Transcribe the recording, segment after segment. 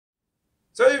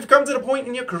So you've come to the point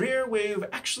in your career where you've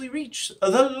actually reached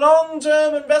the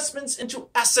long-term investments into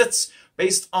assets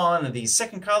based on the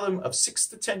second column of 6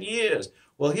 to 10 years.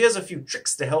 Well, here's a few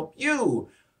tricks to help you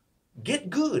get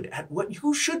good at what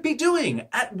you should be doing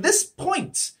at this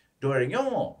point during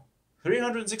your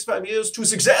 365 years to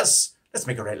success. Let's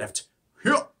make a right left.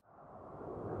 Here.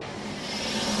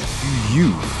 Do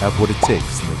you have what it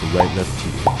takes to make a right left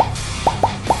here?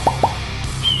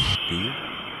 Do you?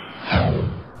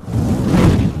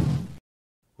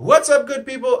 What's up, good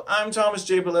people? I'm Thomas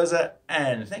J. Bellezza,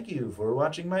 and thank you for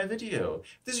watching my video.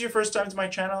 If this is your first time to my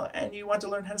channel and you want to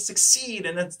learn how to succeed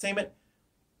in entertainment,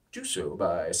 do so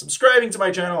by subscribing to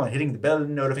my channel and hitting the bell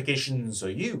notification so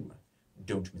you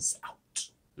don't miss out.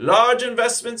 Large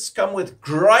investments come with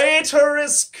greater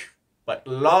risk, but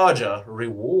larger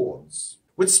rewards.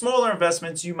 With smaller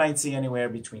investments, you might see anywhere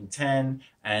between 10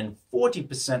 and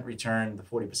 40% return, the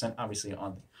 40% obviously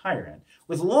on the higher end.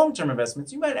 With long-term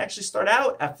investments, you might actually start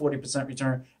out at 40%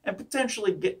 return and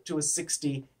potentially get to a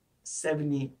 60,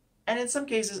 70, and in some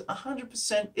cases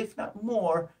 100%, if not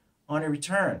more, on a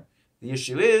return. The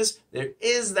issue is, there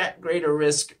is that greater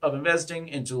risk of investing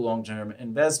into long-term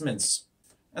investments.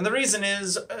 And the reason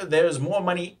is there's more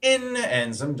money in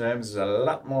and sometimes a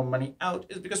lot more money out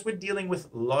is because we're dealing with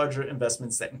larger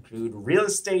investments that include real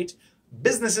estate,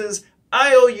 businesses,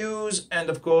 IOUs, and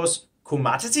of course,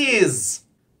 commodities.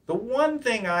 The one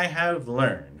thing I have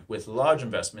learned with large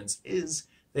investments is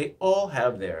they all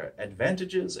have their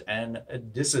advantages and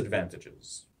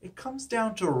disadvantages. It comes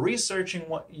down to researching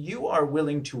what you are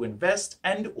willing to invest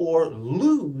and or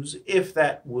lose if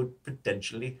that would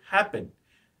potentially happen.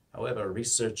 However,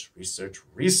 research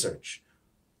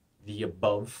the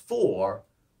above 4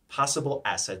 possible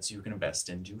assets you can invest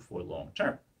into for long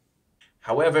term.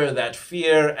 However, that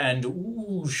fear and,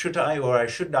 ooh, should I or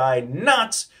should I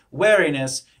not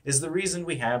wariness is the reason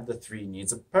we have the 3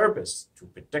 needs of purpose: to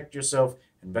protect yourself,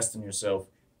 invest in yourself,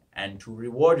 and to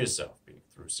reward yourself, be it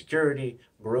through security,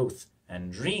 growth,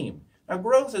 and dream. Now,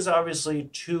 growth is obviously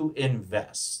to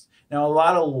invest. Now, a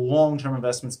lot of long-term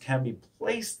investments can be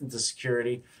placed into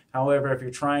security. However, if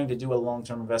you're trying to do a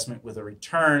long-term investment with a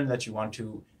return that you want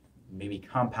to maybe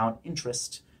compound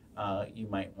interest, you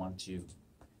might want to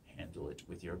handle it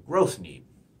with your growth need.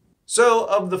 So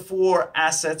of the 4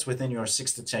 assets within your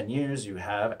 6 to 10 years, you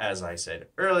have, as I said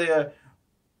earlier,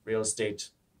 real estate,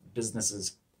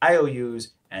 businesses,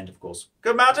 IOUs, and of course,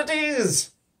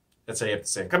 commodities. That's how you have to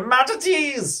say it.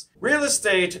 Commodities! Real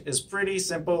estate is pretty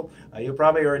simple. You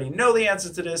probably already know the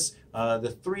answer to this.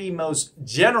 The 3 most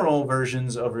general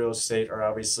versions of real estate are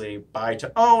obviously buy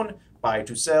to own, buy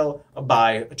to sell,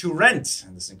 buy to rent.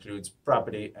 And this includes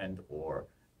property and or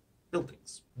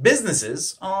buildings.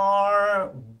 Businesses are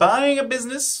buying a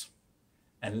business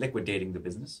and liquidating the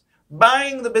business,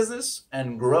 buying the business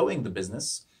and growing the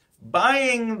business,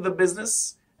 buying the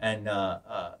business and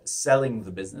selling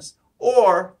the business,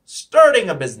 or starting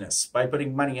a business by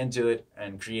putting money into it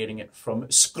and creating it from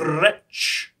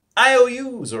scratch.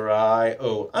 IOUs, or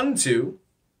I.O.U,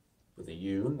 with a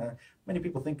U. Now, many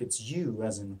people think it's you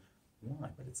as in why,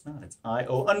 but it's not. It's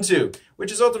I.O.U,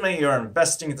 which is ultimately you're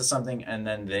investing into something and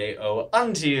then they owe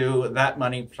unto you that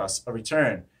money plus a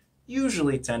return.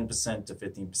 Usually 10% to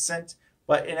 15%,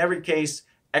 but in every case,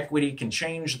 equity can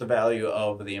change the value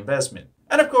of the investment.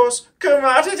 And of course,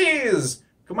 commodities!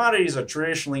 Commodities are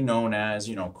traditionally known as,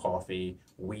 coffee,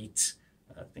 wheat,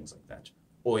 things like that,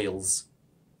 oils,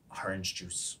 orange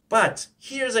juice. But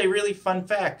here's a really fun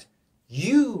fact.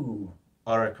 You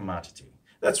are a commodity.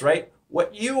 That's right.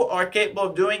 What you are capable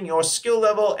of doing, your skill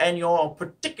level, and your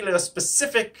particular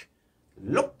specific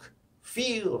look,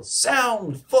 feel,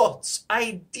 sound, thoughts,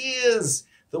 ideas,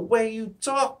 the way you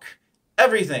talk,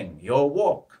 everything, your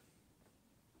walk,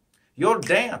 your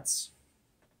dance,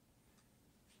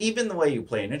 even the way you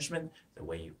play an instrument, the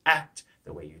way you act,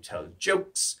 the way you tell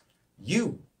jokes,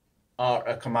 you are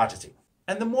a commodity.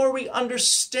 And the more we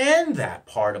understand that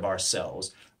part of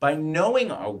ourselves by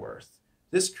knowing our worth,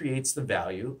 this creates the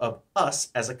value of us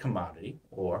as a commodity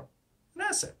or an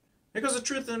asset. Because the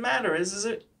truth of the matter is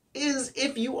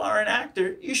if you are an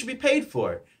actor, you should be paid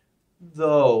for it.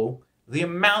 Though the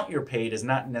amount you're paid is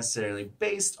not necessarily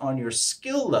based on your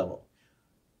skill level.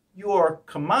 Your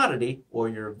commodity or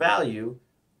your value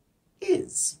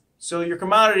is. So your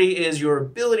commodity is your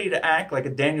ability to act like a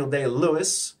Daniel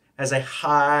Day-Lewis as a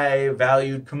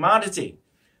high-valued commodity.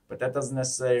 But that doesn't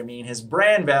necessarily mean his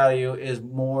brand value is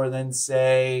more than,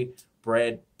 say,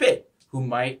 Brad Pitt, who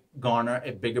might garner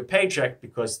a bigger paycheck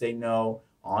because they know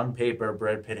on paper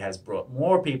Brad Pitt has brought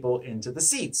more people into the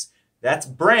seats. That's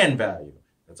brand value.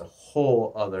 That's a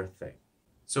whole other thing.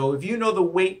 So if you know the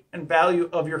weight and value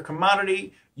of your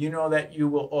commodity, you know that you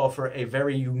will offer a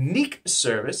very unique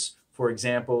service. For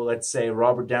example, let's say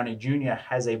Robert Downey Jr.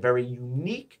 has a very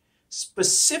unique,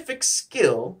 specific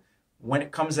skill when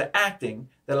it comes to acting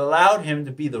that allowed him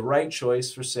to be the right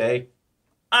choice for, say,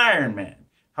 Iron Man.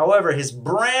 However, his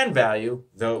brand value,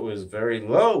 though it was very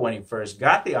low when he first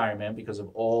got the Iron Man because of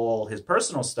all his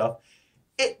personal stuff,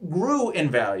 it grew in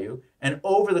value, and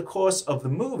over the course of the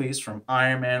movies, from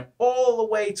Iron Man all the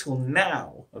way till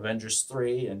now, Avengers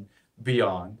 3 and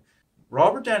beyond,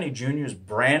 Robert Downey Jr.'s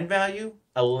brand value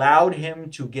allowed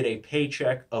him to get a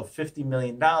paycheck of $50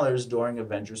 million during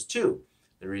Avengers 2.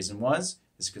 The reason is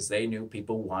because they knew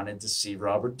people wanted to see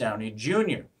Robert Downey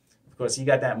Jr. Of course, he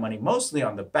got that money mostly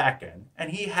on the back end, and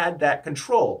he had that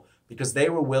control because they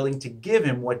were willing to give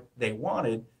him what they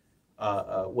wanted,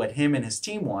 what him and his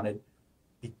team wanted,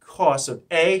 because of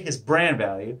A, his brand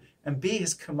value, and B,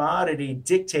 his commodity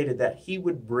dictated that he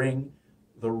would bring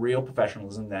the real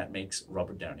professionalism that makes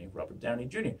Robert Downey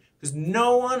Jr. Because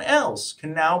no one else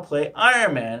can now play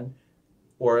Iron Man,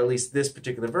 or at least this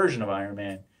particular version of Iron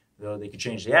Man, though they could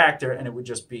change the actor and it would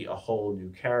just be a whole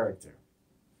new character.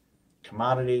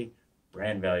 Commodity,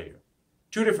 brand value.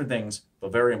 Two different things,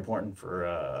 but very important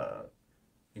for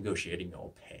negotiating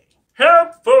your pay.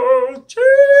 Helpful tip!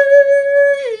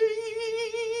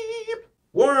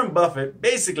 Warren Buffett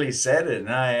basically said, and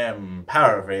I am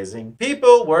paraphrasing,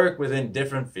 people work within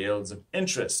different fields of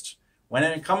interest. When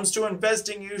it comes to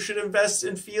investing, you should invest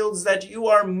in fields that you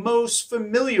are most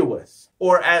familiar with.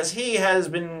 Or as he has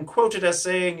been quoted as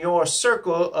saying, your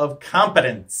circle of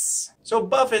competence. So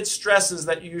Buffett stresses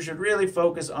that you should really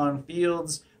focus on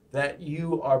fields that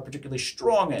you are particularly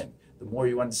strong in. The more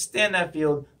you understand that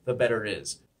field, the better it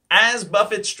is. As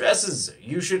Buffett stresses,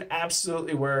 you should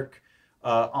absolutely work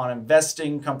on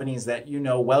investing companies that you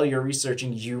know while you're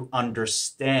researching, you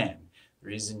understand. The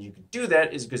reason you can do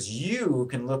that is because you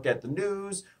can look at the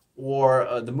news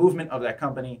or the movement of that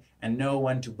company and know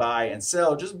when to buy and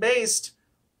sell just based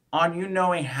on you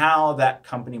knowing how that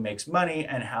company makes money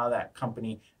and how that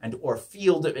company and or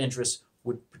field of interest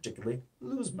would particularly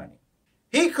lose money.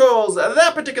 He calls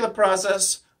that particular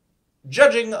process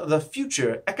judging the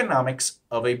future economics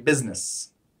of a business.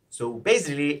 So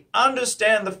basically,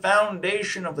 understand the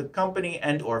foundation of the company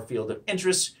and or field of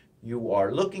interest you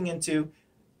are looking into,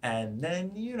 and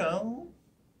then, you know,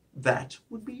 that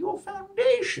would be your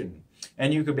foundation.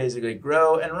 And you could basically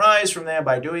grow and rise from there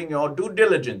by doing your due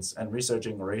diligence and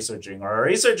researching.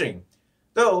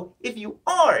 Though, if you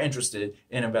are interested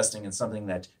in investing in something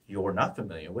that you're not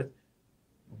familiar with,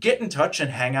 get in touch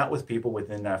and hang out with people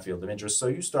within that field of interest so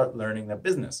you start learning that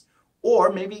business.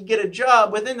 Or maybe get a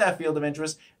job within that field of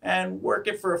interest and work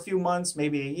it for a few months,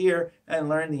 maybe a year, and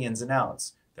learn the ins and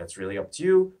outs. That's really up to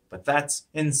you, but that's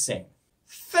insane.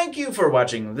 Thank you for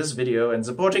watching this video and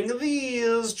supporting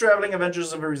these traveling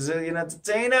adventures of a Brazilian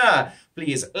entertainer.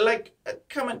 Please like,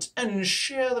 comment, and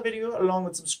share the video along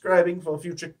with subscribing for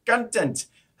future content.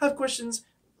 Have questions?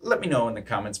 Let me know in the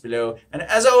comments below. And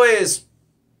as always,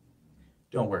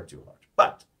 don't work too hard,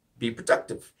 but be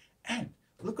productive. And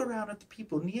look around at the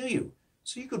people near you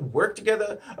so you could work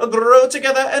together, grow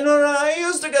together, and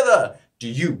rise together. Do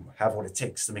you have what it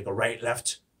takes to make a right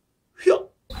left?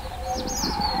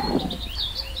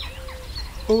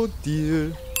 Oh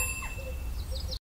dear.